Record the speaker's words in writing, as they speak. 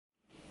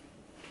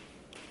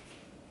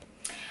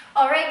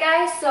Alright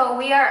guys, so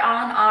we are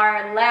on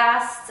our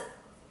last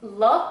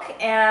look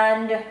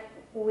and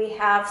we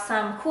have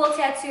some cool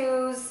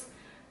tattoos,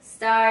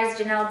 stars.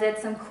 Janelle did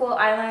some cool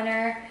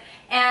eyeliner.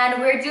 And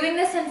we're doing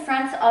this in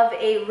front of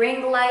a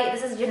ring light.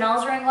 This is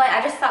Janelle's ring light. I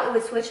just thought we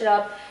would switch it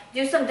up,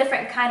 do some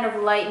different kind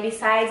of light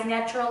besides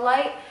natural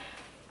light.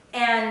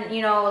 And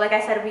you know, like I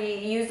said, we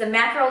used a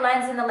macro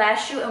lens in the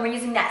last shoot and we're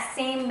using that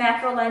same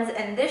macro lens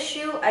in this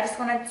shoot. I just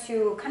wanted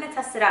to kind of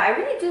test it out. I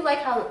really do like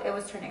how it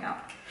was turning out.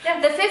 Yeah.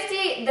 The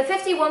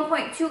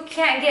 51.2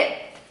 can't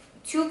get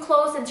too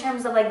close in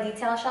terms of like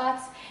detail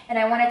shots, and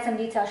I wanted some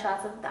detail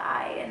shots of the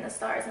eye and the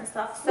stars and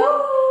stuff. So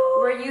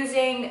woo! We're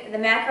using the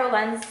macro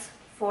lens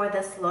for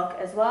this look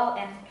as well,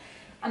 and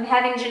I'm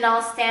having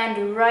Janelle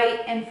stand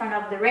right in front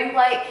of the ring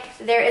light.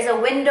 There is a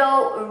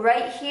window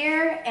right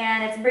here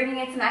and it's bringing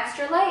in some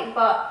extra light,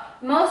 but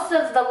most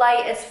of the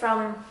light is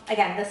from,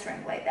 again, this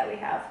ring light that we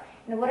have.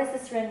 And what is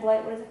this ring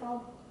light? What is it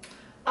called?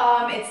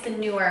 It's the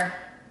newer.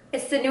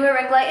 It's the newer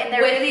ring light, and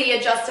they're with the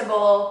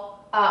adjustable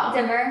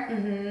dimmer.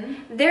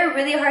 Mm-hmm. They're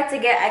really hard to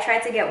get. I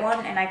tried to get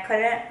one and I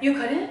couldn't. You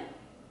couldn't?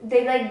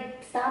 They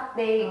like stopped.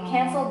 They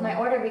canceled my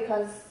order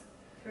because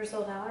they were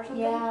sold out or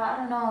something? Yeah, I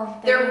don't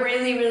know. They're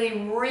really,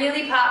 really,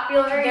 really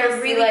popular.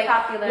 They're really like,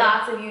 popular.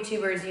 Lots of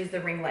YouTubers use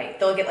the ring light.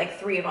 They'll get like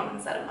 3 of them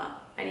and set them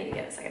up. I need to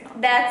get a second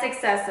one. That's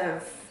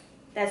excessive.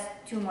 That's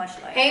too much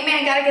light. Hey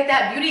man, gotta get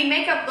that beauty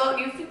makeup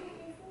look.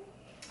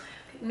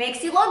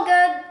 Makes you look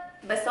good,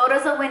 but so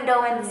does a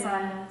window in the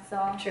sun.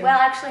 So true. Well,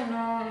 actually,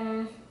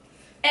 no.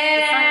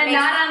 And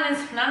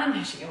not in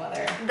Michigan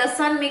weather. The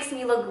sun makes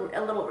me look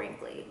a little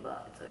wrinkly,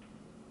 but it's okay.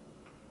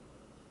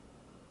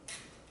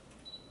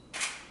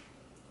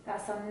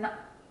 Got some.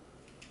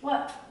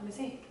 What? Let me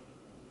see.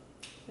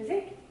 Let me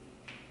see.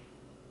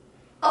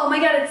 Oh my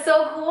god, it's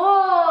so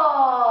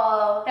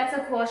cool! That's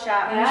a cool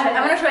shot. Yeah.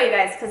 I'm gonna show you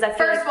guys because that's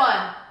first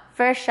one.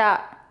 First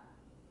shot.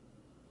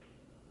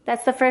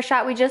 That's the first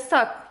shot we just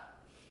took.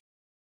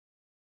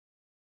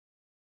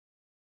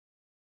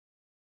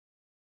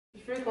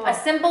 It's pretty cool. A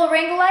simple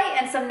ring light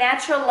and some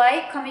natural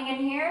light coming in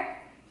here.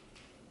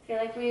 I feel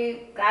like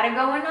we got it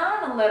going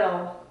on a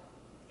little.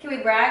 Can we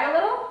brag a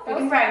little? We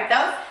can brag.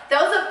 That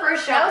was the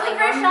first shot. That was the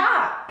first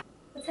shot.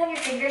 Let's have your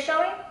finger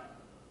showing.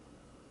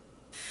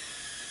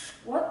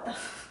 What the?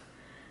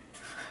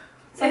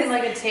 Something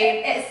like a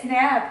tape. It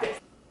snapped.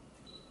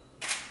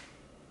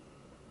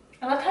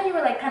 I love how you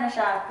were like kind of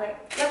shocked.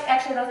 Like, yep,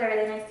 actually those are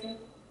really nice too.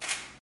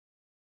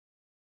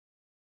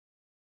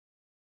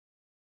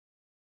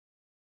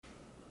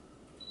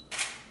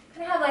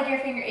 Kind of have like your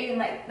finger even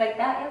like that,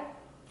 yep.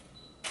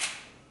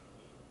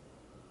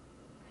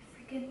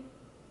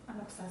 I'm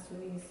obsessed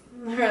with these.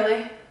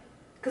 Really?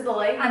 Because the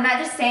light? I'm not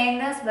just saying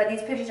this, but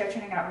these pictures are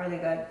turning out really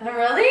good.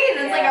 Really?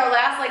 That's like our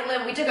last like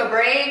live. We took a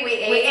break. We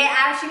ate.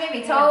 She made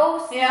me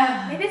toast.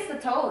 Yeah. Maybe it's the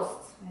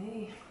toast.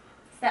 Maybe.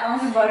 It's that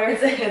almond butter.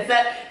 It's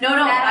that. No.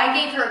 I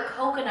gave her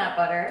coconut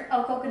butter.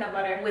 Oh, coconut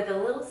butter. With a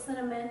little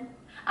cinnamon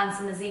on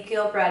some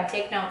Ezekiel bread.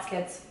 Take notes,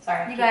 kids.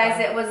 Sorry. You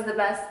guys, it was the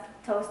best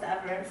toast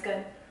ever. It's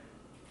good.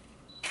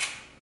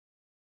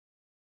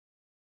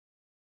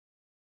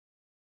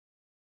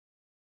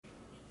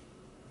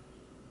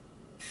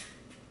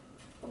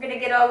 We're gonna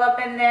get all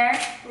up in there,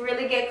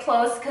 really get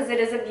close because it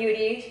is a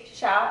beauty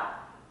shot.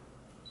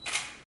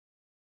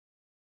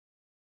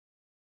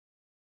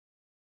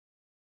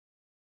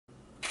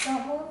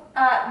 Don't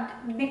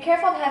move. Be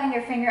careful of having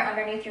your finger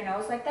underneath your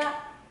nose like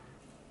that.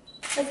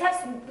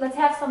 Let's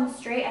have some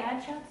straight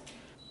ahead shots.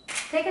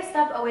 Take a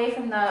step away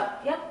from the,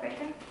 yep, right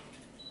there.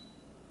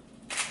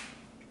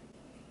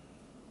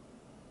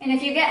 And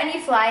if you get any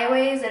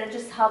flyaways, it'll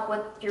just help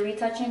with your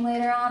retouching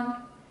later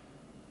on.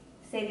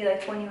 Save you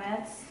like 20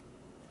 minutes.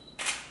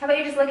 How about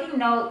you just looking?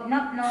 No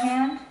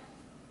hand.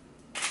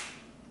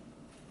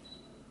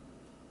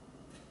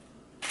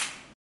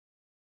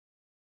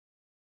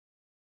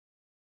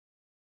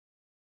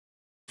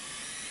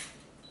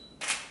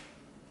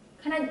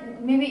 Kind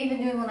of maybe even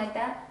doing one like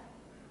that.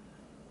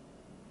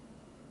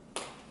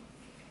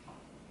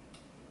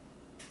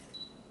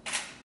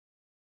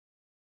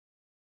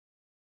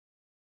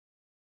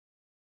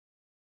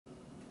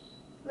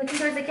 Looking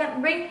towards the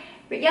camera.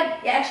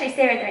 Yep, yeah, actually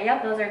stay right there.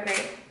 Yep, those are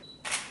great.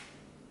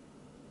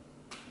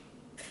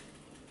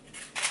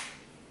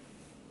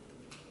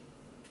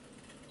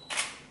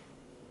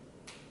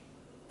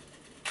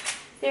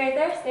 Stay right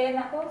there, stay in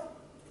that pose.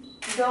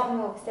 Don't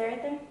move, stay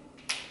right there.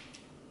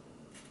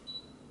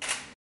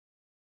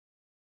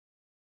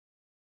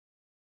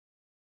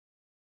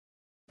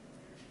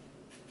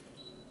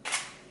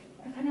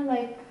 I kind of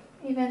like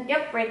even,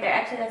 yep, right there.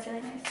 Actually, that's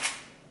really nice.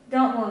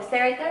 Don't move, stay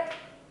right there.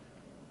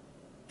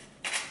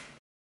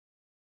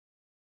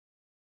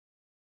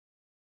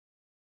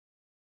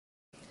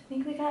 I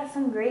think we got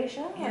some great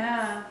shots.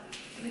 Yeah,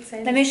 I'm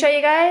excited. Let me show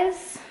you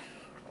guys.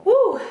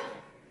 Woo!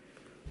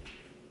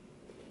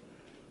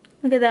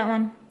 Look at that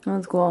one. That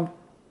was cool.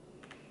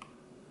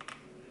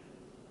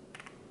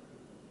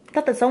 I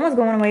thought the sun was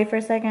going away for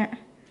a second.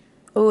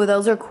 Oh,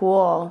 those are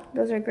cool.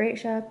 Those are great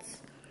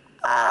shots.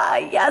 Ah,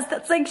 yes,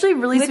 that's actually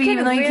really sweet,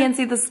 even though you can't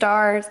see the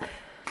stars.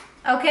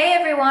 Okay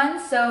everyone,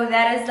 so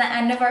that is the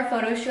end of our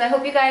photo shoot. I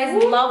hope you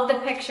guys love the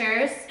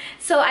pictures.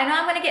 So I know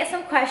I'm gonna get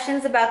some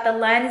questions about the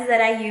lens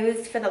that I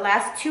used for the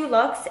last 2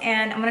 looks,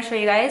 and I'm gonna show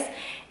you guys.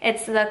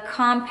 It's the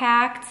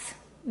compact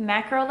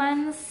macro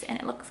lens, and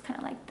it looks kind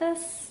of like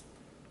this.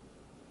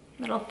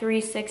 Little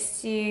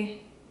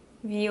 360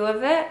 view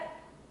of it.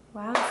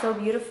 Wow, so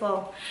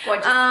beautiful.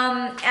 Gorgeous.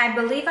 I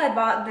believe I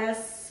bought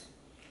this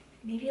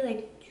maybe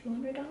like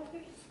 $200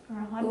 or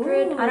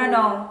 $100. I don't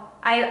know.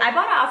 I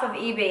bought it off of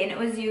eBay and it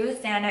was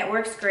used and it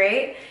works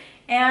great.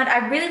 And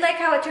I really like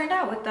how it turned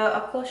out with the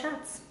up close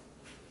shots.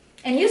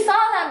 And you saw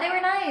them, they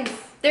were nice.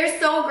 They're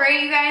so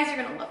great, you guys.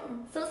 You're gonna love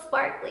them. So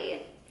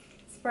sparkly.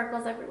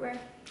 Sparkles everywhere.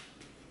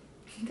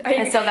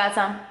 I still got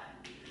some.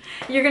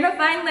 You're gonna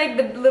find like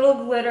the little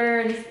glitter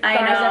and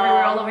stars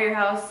everywhere all over your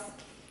house.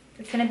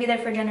 It's gonna be there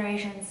for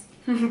generations.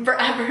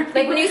 Forever.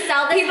 Like when you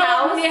sell this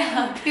house.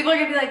 Yeah. People are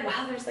gonna be like,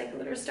 wow, there's like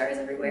glitter stars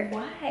everywhere.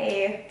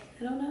 Why?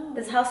 I don't know.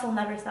 This house will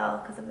never sell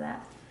because of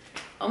that.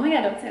 Oh my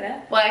god, don't say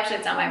that. Well, actually,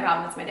 it's not my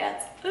problem. It's my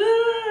dad's.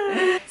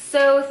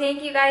 So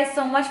thank you guys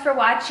so much for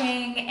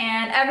watching,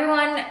 and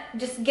everyone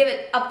just give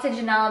it up to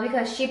Janelle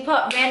because she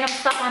put random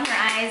stuff on her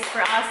eyes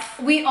for us.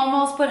 We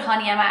almost put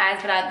honey on my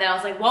eyes, but then I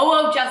was like, whoa,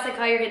 whoa,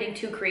 Jessica, you're getting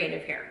too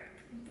creative here.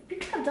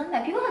 People have done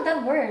that. People have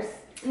done worse.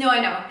 No, I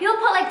know. People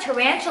put like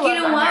tarantulas on their eyes.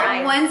 You know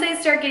what? Once I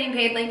start getting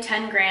paid like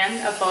 10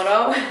 grand a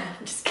photo,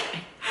 I'm just kidding.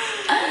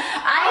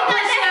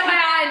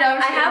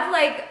 I have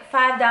like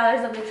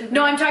 $5 of the 2 grand.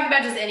 No, I'm talking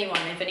about just anyone.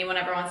 If anyone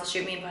ever wants to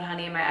shoot me and put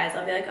honey in my eyes,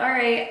 I'll be like, all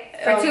right.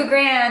 For 2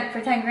 grand, for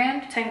 10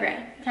 grand? 10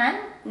 grand. 10?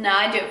 No,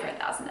 I do it for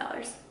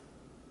 $1,000.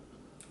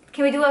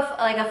 Can we do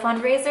like a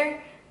fundraiser?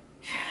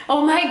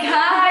 Oh my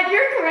god,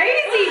 you're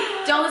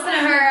crazy. Don't listen to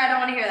her. I don't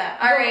want to hear that.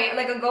 All right.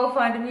 Like a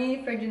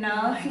GoFundMe for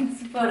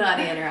Janelle. Put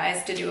honey in her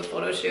eyes to do a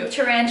photo shoot.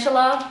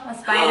 Tarantula, a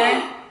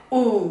spider.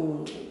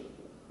 Ooh.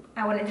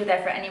 I wouldn't do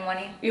that for any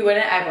money. You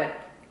wouldn't? I would.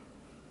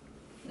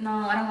 No,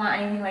 I don't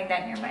want anything like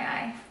that near my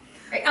eye.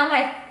 Right on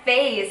my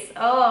face.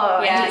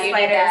 Oh, yeah, you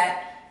need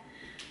that.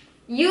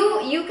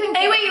 You can.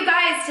 Anyway, you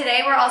guys,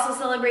 today we're also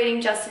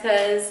celebrating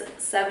Jessica's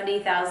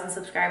 70,000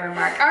 subscriber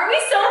mark. Aren't we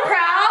so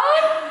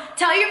proud?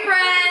 Tell your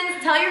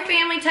friends, tell your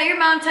family, tell your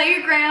mom, tell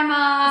your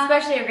grandma.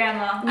 Especially your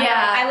grandma.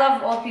 Yeah. I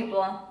love old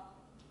people.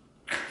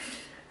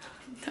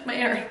 That might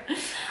hurt.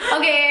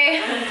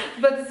 Okay.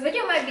 But this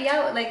video might be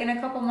out like in a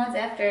couple months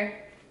after.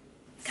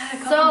 God, a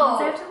couple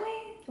months after?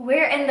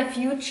 We're in the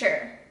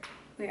future.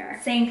 We are.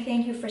 Saying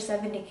thank you for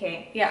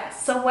 70K.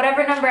 Yes. So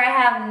whatever number I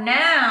have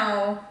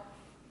now,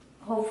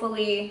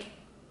 hopefully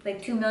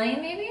like 2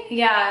 million maybe?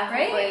 Yeah,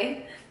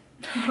 right?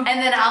 Hopefully. And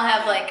then I'll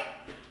have like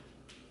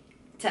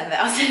 10,000.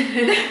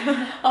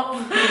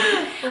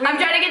 I'm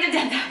trying to get to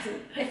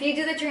 10,000. If you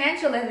do the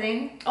tarantula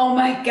thing. Oh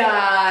my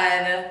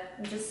god.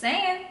 I'm just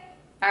saying.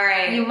 All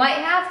right. You might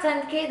have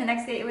 10K the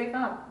next day you wake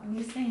up. I'm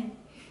just saying.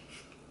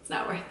 It's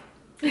not worth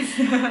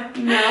it.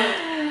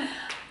 No.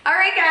 All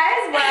right,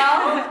 guys.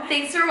 Well,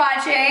 thanks for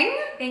watching.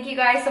 Thank you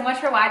guys so much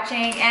for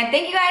watching. And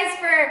thank you guys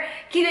for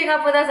keeping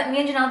up with us.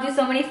 Me and Janelle do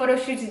so many photo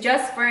shoots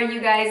just for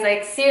you guys.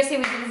 Like, seriously,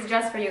 we do this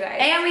just for you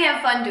guys. And we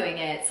have fun doing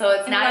it. So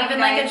it's not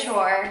even like a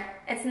chore.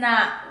 It's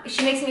not.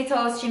 She makes me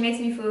toast. She makes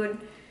me food.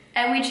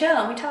 And we chill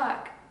and we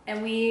talk.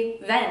 And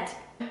we vent.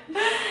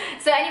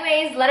 So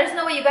anyways, let us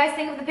know what you guys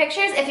think of the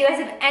pictures. If you guys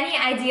have any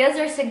ideas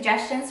or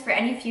suggestions for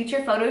any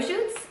future photo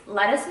shoots,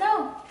 let us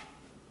know.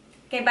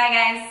 Okay, bye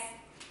guys.